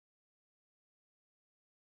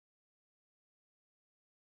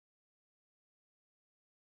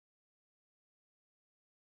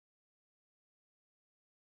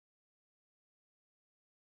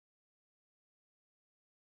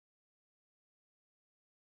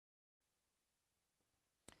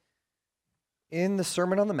In the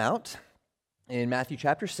Sermon on the Mount, in Matthew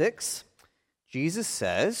chapter 6, Jesus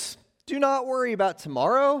says, "Do not worry about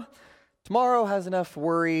tomorrow. Tomorrow has enough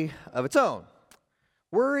worry of its own."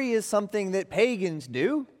 Worry is something that pagans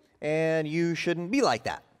do, and you shouldn't be like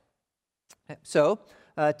that. So,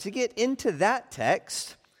 to get into that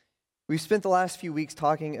text, we've spent the last few weeks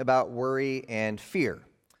talking about worry and fear.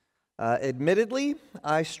 Admittedly,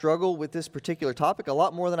 I struggle with this particular topic a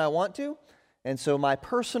lot more than I want to, and so my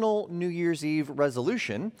personal New Year's Eve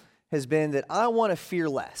resolution has been that I want to fear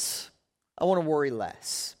less. I want to worry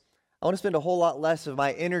less. I want to spend a whole lot less of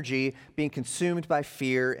my energy being consumed by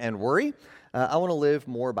fear and worry. I want to live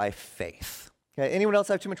more by faith. Okay, anyone else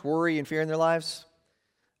have too much worry and fear in their lives?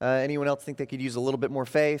 Anyone else think they could use a little bit more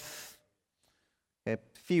faith? A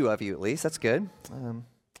few of you at least. That's good.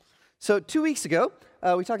 So 2 weeks ago,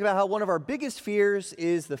 we talked about how one of our biggest fears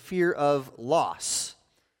is the fear of loss.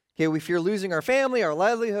 Okay, we fear losing our family, our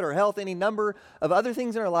livelihood, our health, any number of other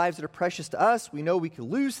things in our lives that are precious to us. We know we could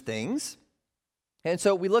lose things. And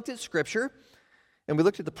so we looked at Scripture, and we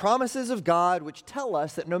looked at the promises of God, which tell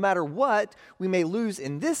us that no matter what we may lose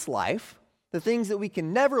in this life, the things that we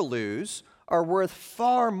can never lose are worth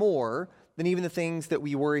far more than even the things that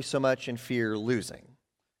we worry so much and fear losing.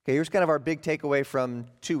 Okay, here's kind of our big takeaway from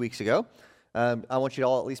 2 weeks ago. I want you to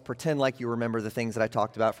all at least pretend like you remember the things that I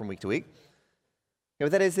talked about from week to week.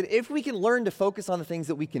 But that is that if we can learn to focus on the things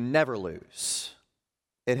that we can never lose,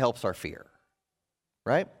 it helps our fear,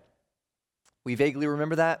 right? We vaguely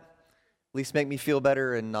remember that? At least make me feel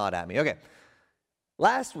better and nod at me. Okay.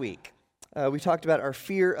 Last week, we talked about our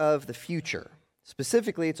fear of the future.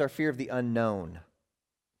 Specifically, it's our fear of the unknown.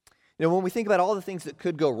 You know, when we think about all the things that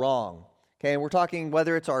could go wrong, okay, and we're talking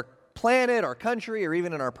whether it's our planet, our country, or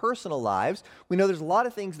even in our personal lives, we know there's a lot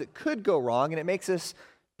of things that could go wrong, and it makes us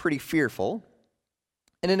pretty fearful.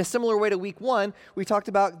 And in a similar way to week 1, we talked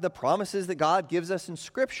about the promises that God gives us in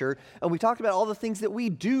Scripture, and we talked about all the things that we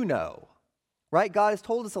do know, right? God has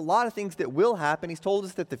told us a lot of things that will happen. He's told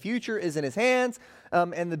us that the future is in His hands,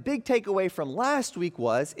 and the big takeaway from last week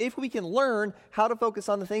was if we can learn how to focus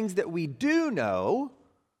on the things that we do know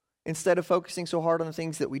instead of focusing so hard on the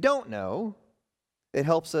things that we don't know, it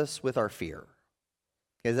helps us with our fear.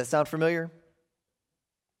 Okay, does that sound familiar?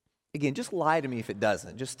 Again, just lie to me if it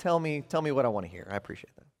doesn't. Just tell me what I want to hear. I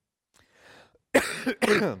appreciate that.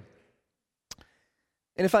 And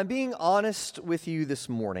if I'm being honest with you this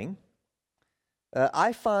morning,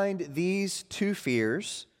 I find these 2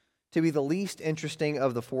 fears to be the least interesting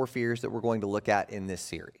of the 4 fears that we're going to look at in this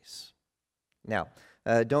series. Now,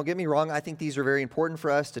 don't get me wrong. I think these are very important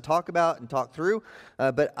for us to talk about and talk through.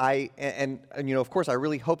 But of course, I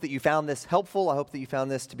really hope that you found this helpful. I hope that you found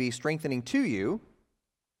this to be strengthening to you.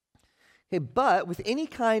 Okay, but with any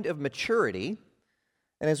kind of maturity,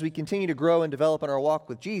 and as we continue to grow and develop in our walk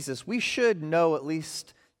with Jesus, we should know at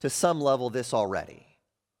least to some level this already,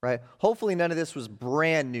 right? Hopefully none of this was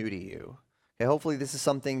brand new to you. Okay, hopefully this is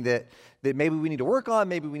something that maybe we need to work on,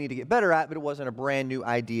 maybe we need to get better at, but it wasn't a brand new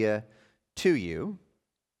idea to you.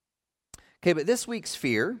 Okay, but this week's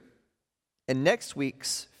fear and next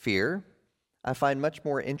week's fear I find much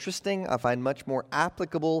more interesting, I find much more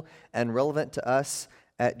applicable and relevant to us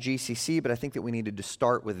at GCC, but I think that we needed to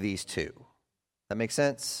start with these 2. That make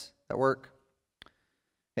sense? That work?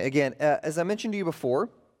 Again, as I mentioned to you before,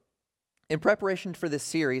 in preparation for this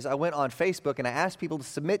series, I went on Facebook and I asked people to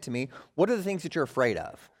submit to me, what are the things that you're afraid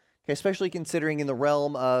of? Okay, especially considering in the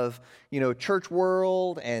realm of, church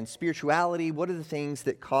world and spirituality, what are the things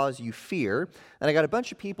that cause you fear? And I got a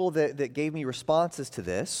bunch of people that gave me responses to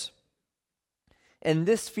this. And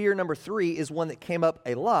this fear number 3 is one that came up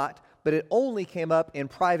a lot, but it only came up in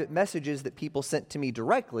private messages that people sent to me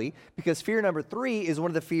directly, because fear number 3 is one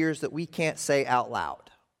of the fears that we can't say out loud.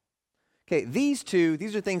 Okay, these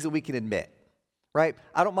are things that we can admit, right?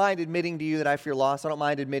 I don't mind admitting to you that I fear loss. I don't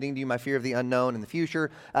mind admitting to you my fear of the unknown and the future.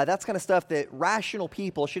 That's kind of stuff that rational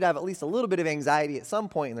people should have at least a little bit of anxiety at some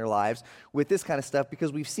point in their lives with this kind of stuff,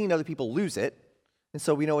 because we've seen other people lose it, and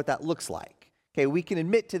so we know what that looks like. Okay, we can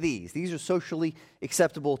admit to these. These are socially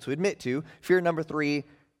acceptable to admit to. Fear number 3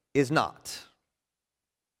 is not.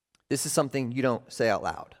 This is something you don't say out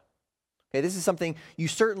loud. Okay, this is something you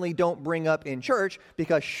certainly don't bring up in church,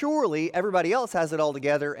 because surely everybody else has it all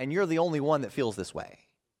together and you're the only one that feels this way,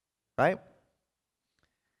 right?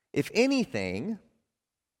 If anything,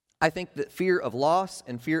 I think that fear of loss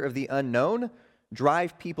and fear of the unknown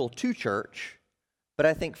drive people to church, but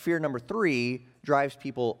I think fear number 3 drives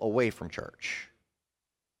people away from church.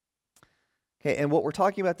 Okay, and what we're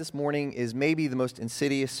talking about this morning is maybe the most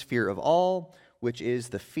insidious fear of all, which is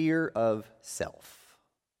the fear of self.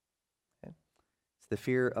 Okay? It's the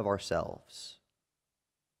fear of ourselves.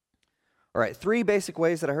 All right, 3 basic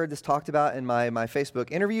ways that I heard this talked about in my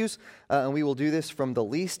Facebook interviews, and we will do this from the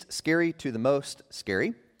least scary to the most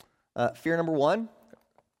scary. Fear number 1,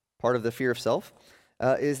 part of the fear of self,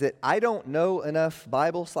 is that I don't know enough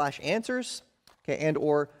Bible/answers, okay, and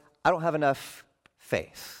or I don't have enough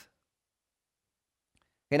faith.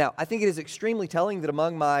 Okay, now, I think it is extremely telling that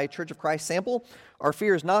among my Church of Christ sample, our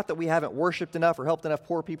fear is not that we haven't worshiped enough or helped enough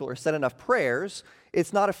poor people or said enough prayers.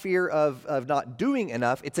 It's not a fear of not doing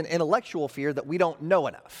enough. It's an intellectual fear that we don't know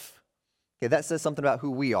enough. Okay, that says something about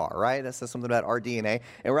who we are, right? That says something about our DNA.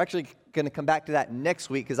 And we're actually going to come back to that next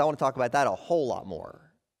week because I want to talk about that a whole lot more.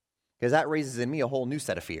 Because that raises in me a whole new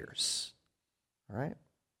set of fears. All right?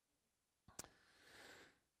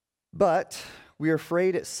 But we are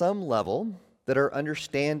afraid at some level that our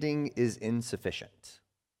understanding is insufficient.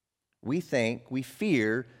 We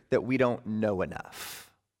fear that we don't know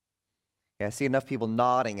enough. Okay, I see enough people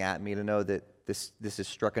nodding at me to know that this has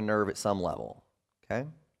struck a nerve at some level. Okay?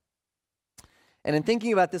 And in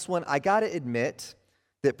thinking about this one, I got to admit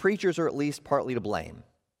that preachers are at least partly to blame.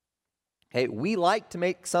 Okay, we like to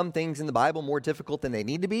make some things in the Bible more difficult than they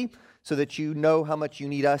need to be so that you know how much you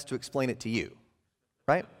need us to explain it to you.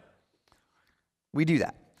 Right? We do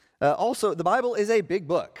that. Also, the Bible is a big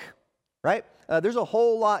book, right? There's a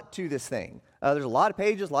whole lot to this thing. There's a lot of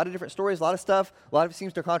pages, a lot of different stories, a lot of stuff. A lot of it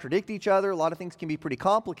seems to contradict each other. A lot of things can be pretty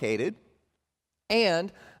complicated.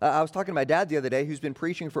 And I was talking to my dad the other day, who's been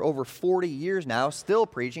preaching for over 40 years now, still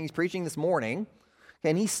preaching. He's preaching this morning,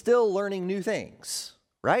 and he's still learning new things,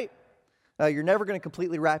 right? You're never going to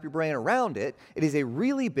completely wrap your brain around it. It is a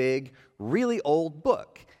really big, really old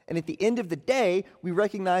book. And at the end of the day, we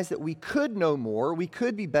recognize that we could know more, we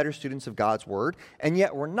could be better students of God's Word, and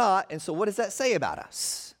yet we're not. And so what does that say about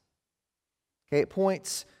us? Okay, it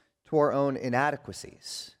points to our own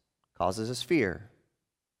inadequacies, causes us fear.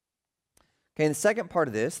 Okay, and the second part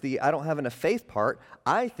of this, the I don't have enough faith part,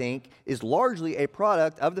 I think is largely a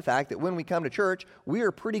product of the fact that when we come to church, we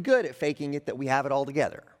are pretty good at faking it that we have it all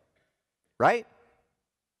together. Right?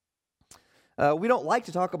 We don't like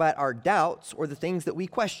to talk about our doubts or the things that we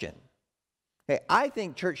question. Okay, I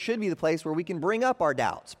think church should be the place where we can bring up our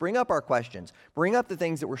doubts, bring up our questions, bring up the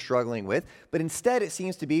things that we're struggling with. But instead it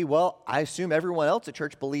seems to be, well, I assume everyone else at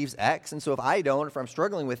church believes X. And so if I don't, if I'm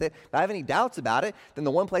struggling with it, if I have any doubts about it, then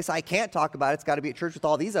the one place I can't talk about it's got to be at church with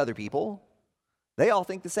all these other people. They all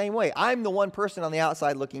think the same way. I'm the one person on the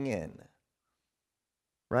outside looking in.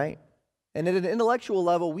 Right? And at an intellectual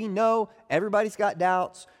level, we know everybody's got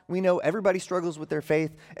doubts. We know everybody struggles with their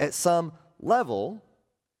faith at some level.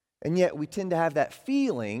 And yet we tend to have that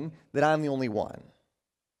feeling that I'm the only one.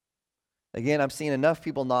 Again, I'm seeing enough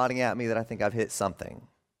people nodding at me that I think I've hit something.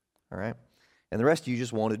 All right? And the rest of you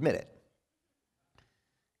just won't admit it.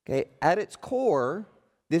 Okay? At its core,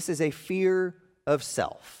 this is a fear of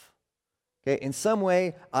self. Okay? In some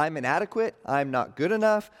way, I'm inadequate. I'm not good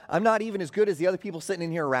enough. I'm not even as good as the other people sitting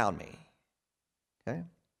in here around me. Okay?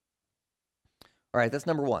 All right, that's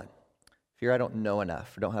number 1. Fear I don't know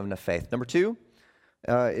enough, or don't have enough faith. Number 2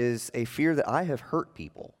 is a fear that I have hurt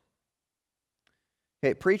people.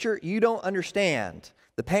 Okay, preacher, you don't understand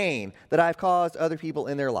the pain that I've caused other people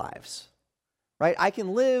in their lives. Right? I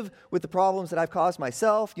can live with the problems that I've caused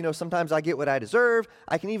myself. You know, sometimes I get what I deserve.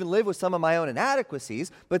 I can even live with some of my own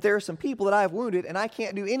inadequacies, but there are some people that I've wounded, and I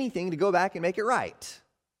can't do anything to go back and make it right.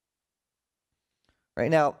 Right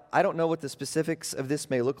now, I don't know what the specifics of this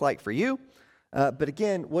may look like for you, but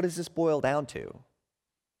again, what does this boil down to?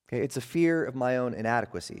 Okay, it's a fear of my own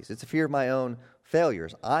inadequacies. It's a fear of my own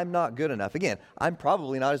failures. I'm not good enough. Again, I'm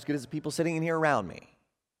probably not as good as the people sitting in here around me.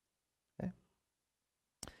 Okay?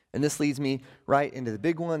 And this leads me right into the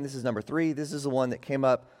big one. This is number 3. This is the one that came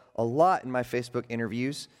up a lot in my Facebook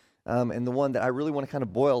interviews, and the one that I really want to kind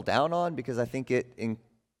of boil down on because I think it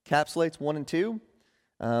encapsulates 1 and 2.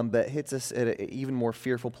 But hits us at an even more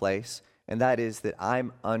fearful place, and that is that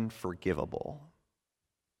I'm unforgivable.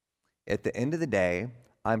 At the end of the day,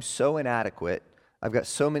 I'm so inadequate. I've got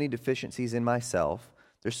so many deficiencies in myself.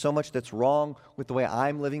 There's so much that's wrong with the way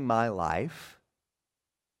I'm living my life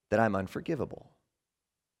that I'm unforgivable.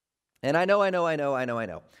 And I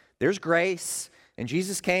know. There's grace. And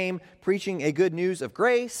Jesus came preaching a good news of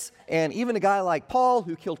grace, and even a guy like Paul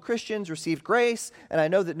who killed Christians received grace, and I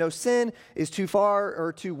know that no sin is too far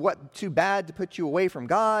or too bad to put you away from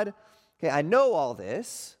God. Okay, I know all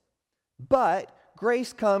this, but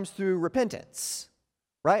grace comes through repentance,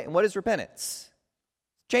 right? And what is repentance?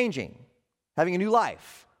 Changing, having a new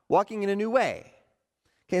life, walking in a new way.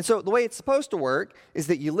 Okay, and so the way it's supposed to work is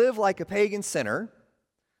that you live like a pagan sinner,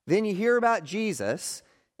 then you hear about Jesus,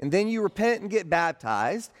 and then you repent and get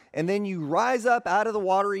baptized, and then you rise up out of the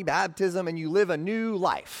watery baptism and you live a new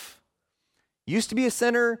life. Used to be a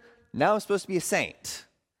sinner, now I'm supposed to be a saint.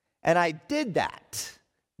 And I did that.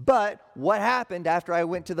 But what happened after I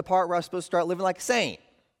went to the part where I was supposed to start living like a saint?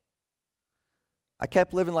 I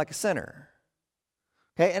kept living like a sinner.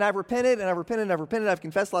 Okay, and I've repented, and I've repented, and I've repented. I've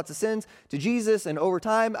confessed lots of sins to Jesus, and over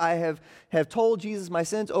time I have told Jesus my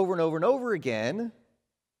sins over and over and over again.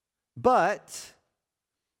 But,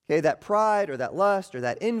 okay, that pride or that lust or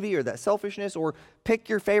that envy or that selfishness, or pick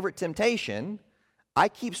your favorite temptation, I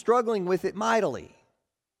keep struggling with it mightily.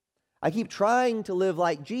 I keep trying to live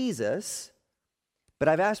like Jesus, but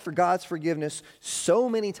I've asked for God's forgiveness so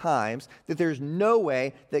many times that there's no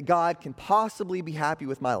way that God can possibly be happy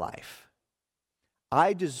with my life.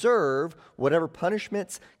 I deserve whatever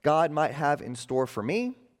punishments God might have in store for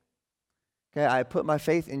me. Okay, I put my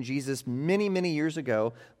faith in Jesus many, many years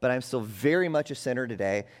ago, but I'm still very much a sinner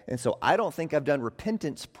today. And so I don't think I've done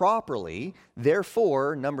repentance properly.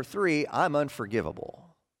 Therefore, number 3, I'm unforgivable.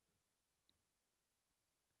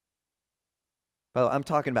 Well, I'm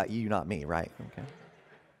talking about you, not me, right? Okay.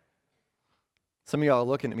 Some of y'all are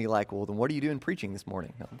looking at me like, well, then what are you doing preaching this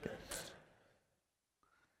morning? No, okay.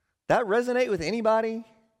 That resonate with anybody?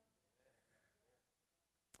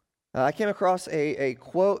 I came across a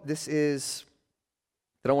quote. This is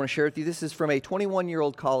that I want to share with you. This is from a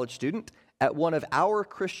 21-year-old college student at one of our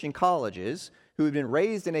Christian colleges who had been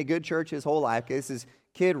raised in a good church his whole life. Okay, this is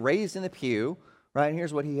a kid raised in the pew, right? And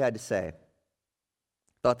here's what he had to say.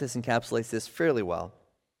 Thought this encapsulates this fairly well.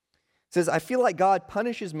 It says, I feel like God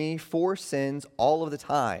punishes me for sins all of the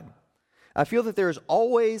time. I feel that there is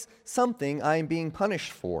always something I am being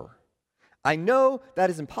punished for. I know that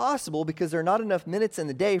is impossible because there are not enough minutes in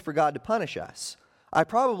the day for God to punish us. I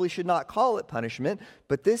probably should not call it punishment,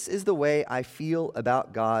 but this is the way I feel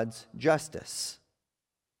about God's justice.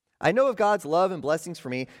 I know of God's love and blessings for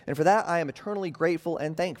me, and for that I am eternally grateful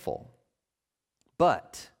and thankful.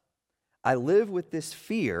 But I live with this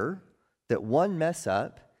fear that one mess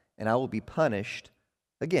up and I will be punished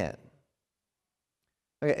again.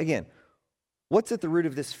 Okay, again, what's at the root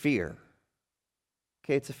of this fear?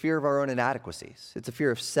 Okay, it's a fear of our own inadequacies. It's a fear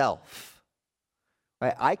of self.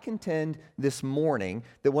 Right? I contend this morning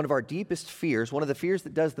that one of our deepest fears, one of the fears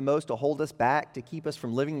that does the most to hold us back, to keep us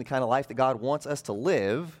from living the kind of life that God wants us to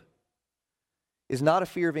live, is not a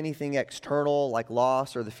fear of anything external like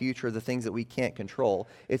loss or the future or the things that we can't control.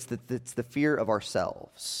 It's the fear of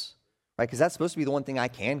ourselves. Right? Because that's supposed to be the one thing I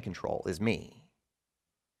can control, is me.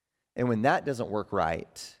 And when that doesn't work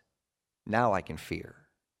right, now I can fear.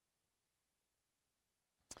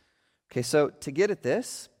 Okay, so to get at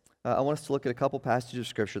this, I want us to look at a couple passages of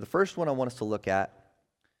Scripture. The first one I want us to look at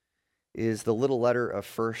is the little letter of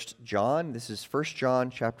 1 John. This is 1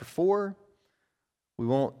 John chapter 4. We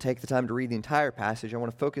won't take the time to read the entire passage. I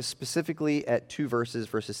want to focus specifically at 2 verses,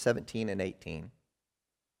 verses 17 and 18.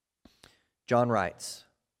 John writes,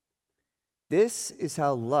 "This is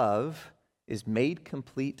how love is made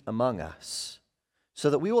complete among us, so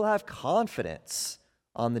that we will have confidence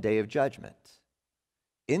on the day of judgment.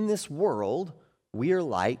 In this world, we are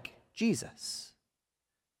like Jesus.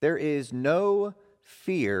 There is no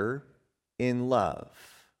fear in love."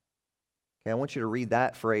 Okay, I want you to read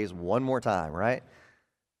that phrase one more time, right?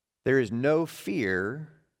 There is no fear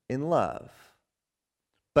in love.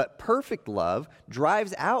 But perfect love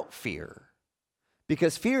drives out fear,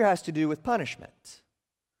 because fear has to do with punishment.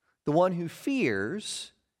 The one who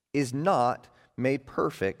fears is not made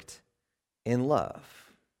perfect in love.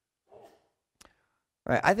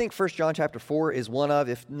 All right, I think 1 John chapter 4 is one of,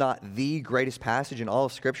 if not the greatest passage in all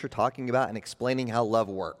of Scripture talking about and explaining how love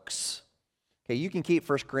works. Okay, you can keep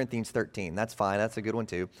 1 Corinthians 13. That's fine. That's a good one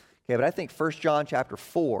too. Okay, but I think 1 John chapter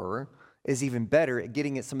 4 is even better at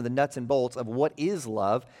getting at some of the nuts and bolts of what is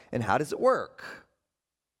love and how does it work.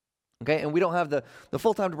 Okay, and we don't have the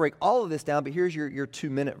full time to break all of this down, but here's your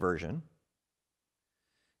 2-minute version.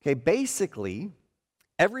 Okay, basically,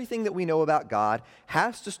 everything that we know about God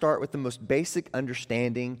has to start with the most basic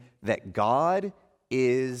understanding that God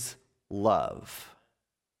is love.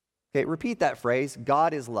 Okay, repeat that phrase,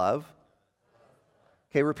 God is love.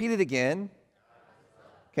 Okay, repeat it again.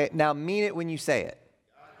 Okay, now mean it when you say it.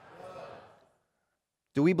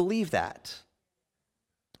 Do we believe that?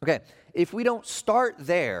 Okay, if we don't start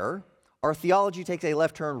there, our theology takes a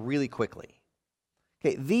left turn really quickly.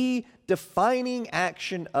 Okay, the defining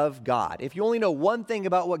action of God. If you only know one thing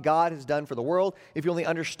about what God has done for the world, if you only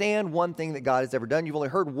understand one thing that God has ever done, you've only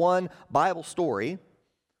heard one Bible story,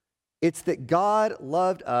 it's that God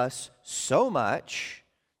loved us so much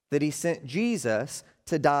that he sent Jesus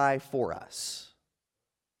to die for us.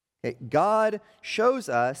 Okay, God shows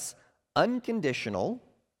us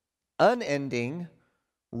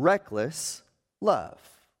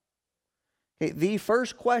Okay, the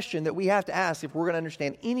first question that we have to ask if we're going to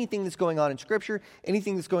understand anything that's going on in Scripture,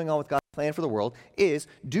 anything that's going on with God's plan for the world, is,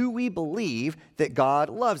 do we believe that God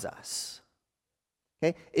loves us?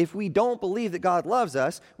 Okay, if we don't believe that God loves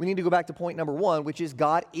us, we need to go back to point number one, which is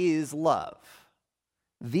God is love.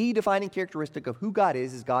 The defining characteristic of who God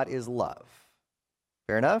is God is love.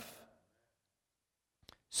 Fair enough?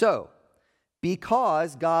 So,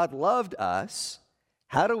 because God loved us,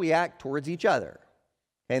 how do we act towards each other?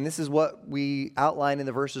 And this is what we outline in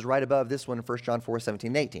the verses right above this one in 1 John 4, 17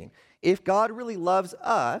 and 18. If God really loves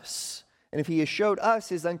us, and if he has showed us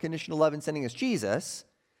his unconditional love in sending us Jesus,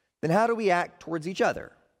 then how do we act towards each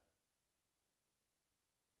other?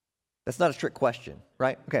 That's not a trick question,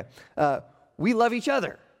 right? Okay. We love each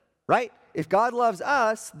other, right? If God loves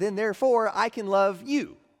us, then therefore I can love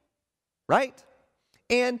you, right?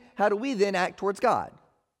 And how do we then act towards God?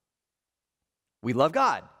 We love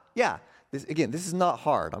God. Yeah. This is not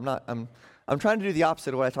hard. I'm trying to do the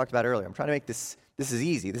opposite of what I talked about earlier. I'm trying to make this is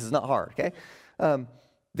easy. This is not hard, okay?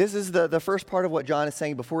 This is the first part of what John is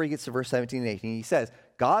saying before he gets to verse 17 and 18. He says,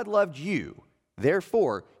 God loved you,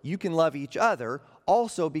 therefore you can love each other.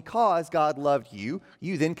 Also, because God loved you,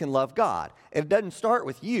 you then can love God. And it doesn't start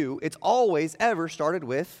with you. It's always ever started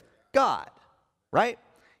with God, right?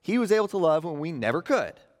 He was able to love when we never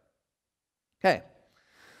could. Okay.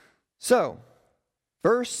 So,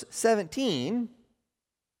 verse 17,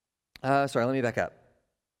 let me back up.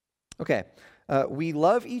 Okay. We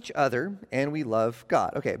love each other and we love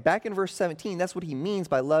God. Okay, back in verse 17, that's what he means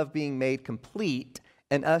by love being made complete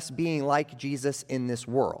and us being like Jesus in this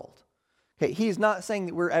world. Okay, he's not saying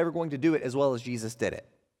that we're ever going to do it as well as Jesus did it,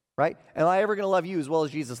 right? Am I ever going to love you as well as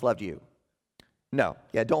Jesus loved you? No.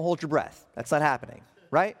 Yeah, don't hold your breath. That's not happening,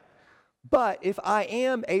 right? But if I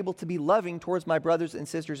am able to be loving towards my brothers and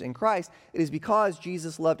sisters in Christ, it is because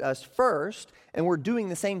Jesus loved us first, and we're doing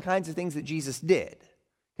the same kinds of things that Jesus did.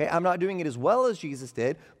 Okay, I'm not doing it as well as Jesus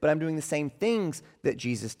did, but I'm doing the same things that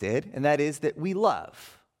Jesus did, and that is that we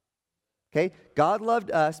love. Okay, God loved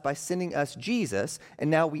us by sending us Jesus, and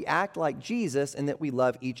now we act like Jesus in that we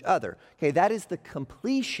love each other. Okay, that is the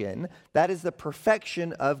completion, that is the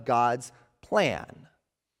perfection of God's plan.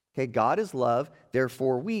 Okay, God is love,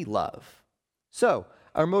 therefore we love. So,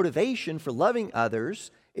 our motivation for loving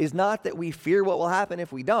others is not that we fear what will happen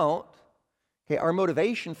if we don't. Okay, our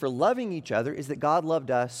motivation for loving each other is that God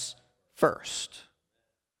loved us first.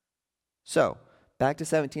 So, back to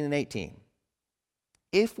 17 and 18.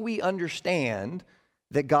 If we understand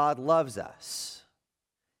that God loves us,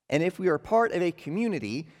 and if we are part of a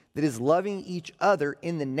community that is loving each other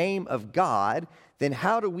in the name of God, then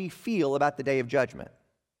how do we feel about the day of judgment?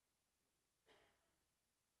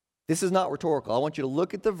 This is not rhetorical. I want you to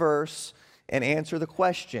look at the verse and answer the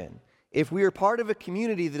question. If we are part of a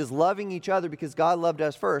community that is loving each other because God loved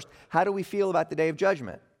us first, how do we feel about the day of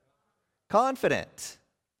judgment? Confident.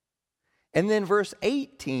 And then verse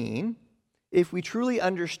 18, if we truly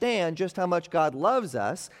understand just how much God loves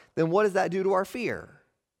us, then what does that do to our fear?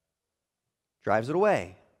 Drives it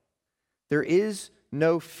away. There is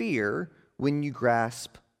no fear when you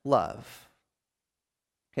grasp love.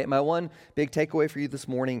 Okay, my one big takeaway for you this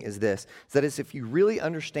morning is this, is that if you really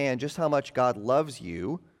understand just how much God loves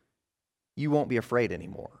you, you won't be afraid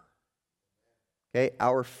anymore. Okay,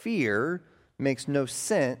 our fear makes no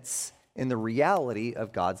sense in the reality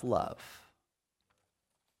of God's love.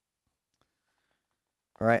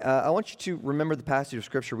 All right, I want you to remember the passage of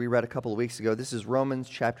Scripture we read a couple of weeks ago. This is Romans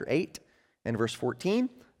chapter 8 and verse 14.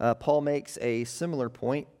 Paul makes a similar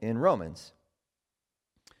point in Romans.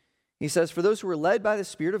 He says, "For those who are led by the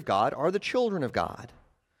Spirit of God are the children of God.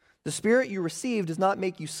 The Spirit you received does not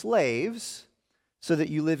make you slaves so that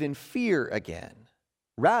you live in fear again.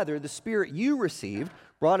 Rather, the Spirit you received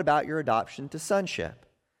brought about your adoption to sonship.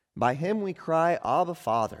 By him we cry, Abba,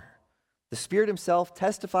 Father. The Spirit himself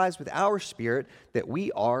testifies with our spirit that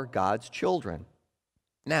we are God's children.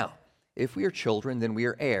 Now, if we are children, then we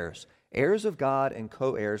are heirs, heirs of God and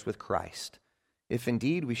co-heirs with Christ. If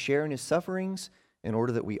indeed we share in his sufferings, in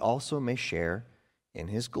order that we also may share in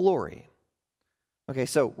his glory." Okay,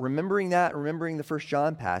 so remembering the 1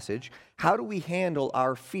 John passage, how do we handle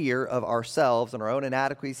our fear of ourselves and our own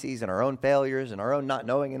inadequacies and our own failures and our own not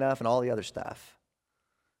knowing enough and all the other stuff?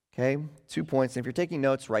 Okay, 2 points. And if you're taking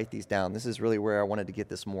notes, write these down. This is really where I wanted to get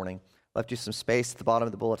this morning. Left you some space at the bottom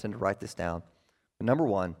of the bulletin to write this down. But number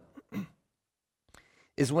one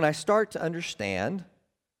is when I start to understand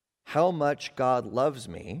how much God loves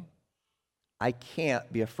me, I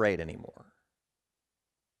can't be afraid anymore.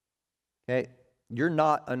 Okay? You're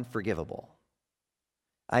not unforgivable.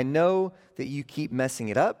 I know that you keep messing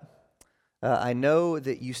it up. I know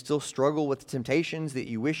that you still struggle with the temptations that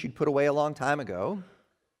you wish you'd put away a long time ago.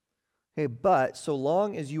 Okay, but so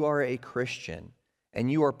long as you are a Christian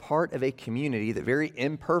and you are part of a community that very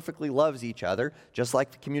imperfectly loves each other, just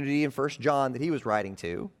like the community in 1 John that he was writing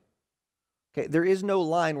to, okay, there is no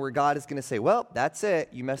line where God is going to say, well, that's it.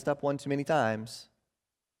 You messed up one too many times.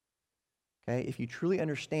 Okay, if you truly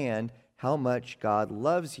understand how much God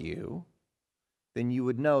loves you, then you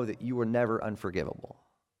would know that you were never unforgivable.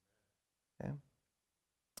 Okay?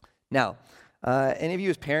 Now, any of you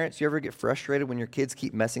as parents, you ever get frustrated when your kids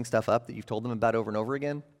keep messing stuff up that you've told them about over and over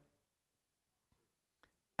again?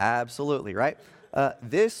 Absolutely, right?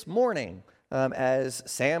 This morning, as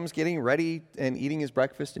Sam's getting ready and eating his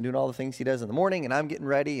breakfast and doing all the things he does in the morning, and I'm getting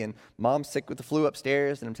ready, and Mom's sick with the flu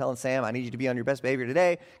upstairs, and I'm telling Sam, I need you to be on your best behavior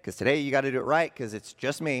today, because today you got to do it right, because it's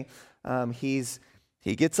just me.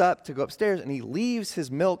 He gets up to go upstairs, and he leaves his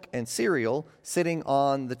milk and cereal sitting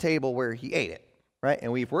on the table where he ate it, right?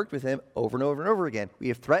 And we've worked with him over and over and over again. We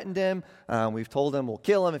have threatened him. We've told him we'll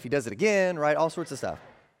kill him if he does it again, right? All sorts of stuff.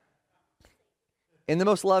 In the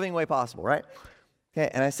most loving way possible, right? Okay,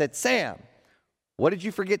 and I said, Sam, what did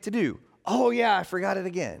you forget to do? Oh, yeah, I forgot it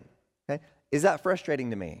again. Okay, is that frustrating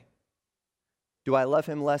to me? Do I love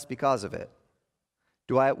him less because of it?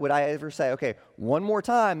 Would I ever say, okay, one more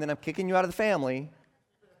time, then I'm kicking you out of the family?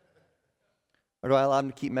 Or do I allow him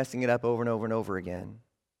to keep messing it up over and over and over again?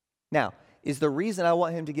 Now, is the reason I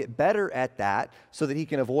want him to get better at that so that he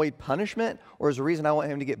can avoid punishment? Or is the reason I want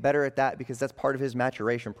him to get better at that because that's part of his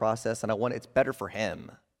maturation process and it's better for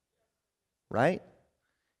him? Right?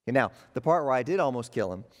 And now, the part where I did almost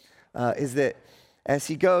kill him is that as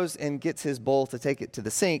he goes and gets his bowl to take it to the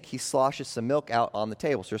sink, he sloshes some milk out on the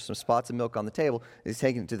table. So there's some spots of milk on the table. He's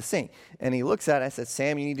taking it to the sink. And he looks at it. I said,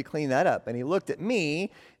 Sam, you need to clean that up. And he looked at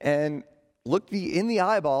me and looked me in the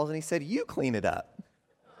eyeballs and he said, you clean it up.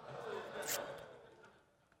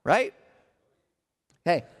 Right?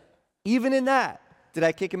 Hey, even in that, did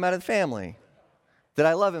I kick him out of the family? Did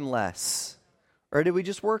I love him less? Or did we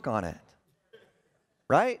just work on it?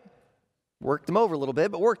 Right? Worked him over a little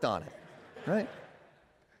bit, but worked on it. Right?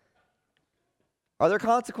 Are there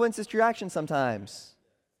consequences to your actions sometimes?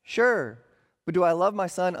 Sure. But do I love my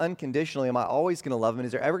son unconditionally? Am I always going to love him?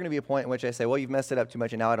 Is there ever going to be a point in which I say, well, you've messed it up too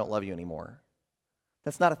much and now I don't love you anymore?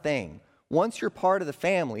 That's not a thing. Once you're part of the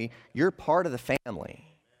family, you're part of the family.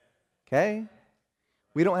 Okay?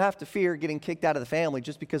 We don't have to fear getting kicked out of the family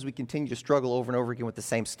just because we continue to struggle over and over again with the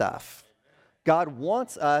same stuff. God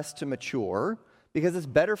wants us to mature because it's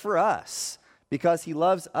better for us, because he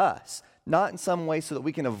loves us, not in some way so that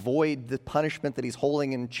we can avoid the punishment that he's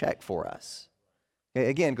holding in check for us. Okay,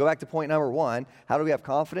 again, go back to point number one. How do we have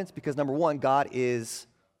confidence? Because number one, God is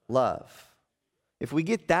love. If we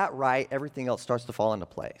get that right, everything else starts to fall into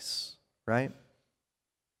place, right?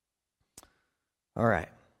 All right.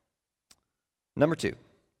 Number two.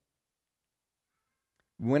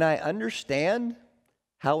 When I understand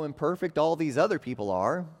how imperfect all these other people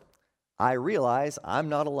are, I realize I'm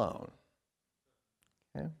not alone.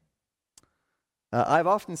 Okay? I've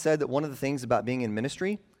often said that one of the things about being in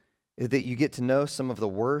ministry is that you get to know some of the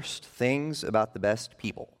worst things about the best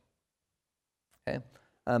people. Okay?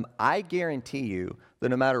 I guarantee you that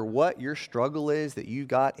no matter what your struggle is that you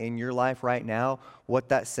got in your life right now, what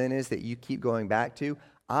that sin is that you keep going back to,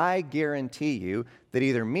 I guarantee you that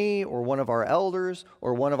either me or one of our elders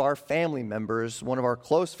or one of our family members, one of our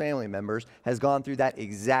close family members, has gone through that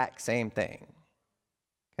exact same thing.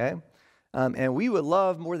 Okay? And we would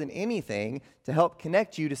love more than anything to help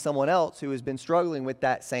connect you to someone else who has been struggling with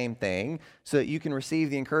that same thing so that you can receive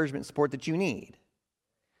the encouragement and support that you need.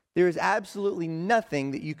 There is absolutely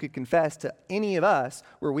nothing that you could confess to any of us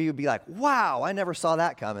where we would be like, wow, I never saw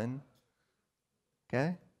that coming.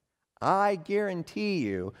 Okay? I guarantee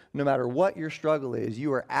you, no matter what your struggle is,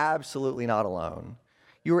 you are absolutely not alone.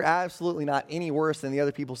 You are absolutely not any worse than the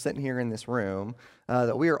other people sitting here in this room,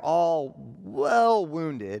 that we are all well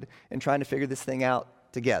wounded and trying to figure this thing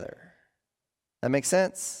out together. That makes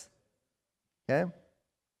sense? Okay?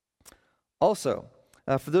 Also,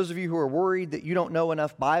 for those of you who are worried that you don't know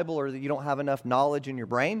enough Bible or that you don't have enough knowledge in your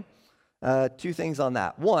brain, two things on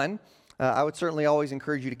that. One, I would certainly always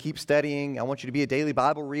encourage you to keep studying. I want you to be a daily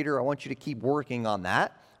Bible reader. I want you to keep working on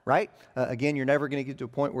that, right? Again, you're never going to get to a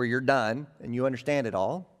point where you're done and you understand it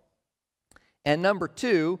all. And number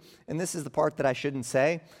two, and this is the part that I shouldn't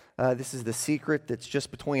say, this is the secret that's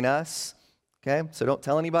just between us, okay? So don't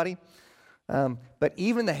tell anybody. But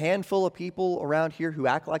even the handful of people around here who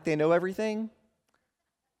act like they know everything,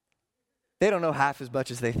 they don't know half as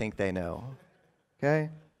much as they think they know,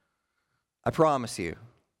 okay? I promise you.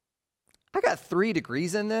 I got 3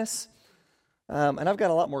 degrees in this. And I've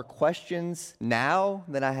got a lot more questions now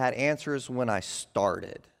than I had answers when I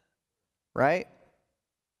started, right?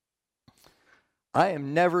 I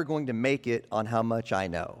am never going to make it on how much I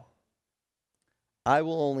know. I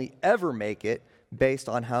will only ever make it based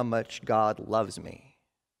on how much God loves me.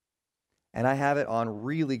 And I have it on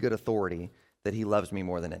really good authority that he loves me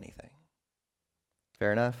more than anything.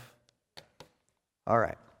 Fair enough? All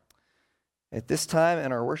right. At this time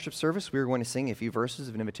in our worship service, we are going to sing a few verses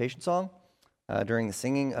of an invitation song. During the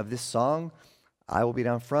singing of this song, I will be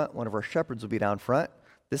down front. One of our shepherds will be down front.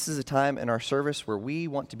 This is a time in our service where we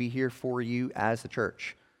want to be here for you as the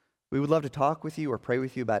church. We would love to talk with you or pray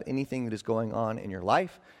with you about anything that is going on in your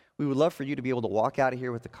life. We would love for you to be able to walk out of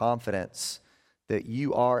here with the confidence that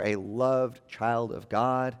you are a loved child of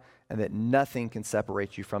God and that nothing can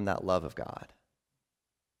separate you from that love of God.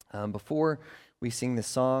 Before we sing this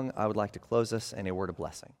song, I would like to close us in a word of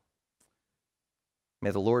blessing. May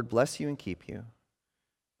the Lord bless you and keep you.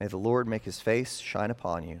 May the Lord make his face shine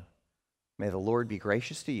upon you. May the Lord be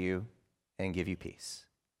gracious to you and give you peace.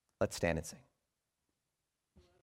 Let's stand and sing.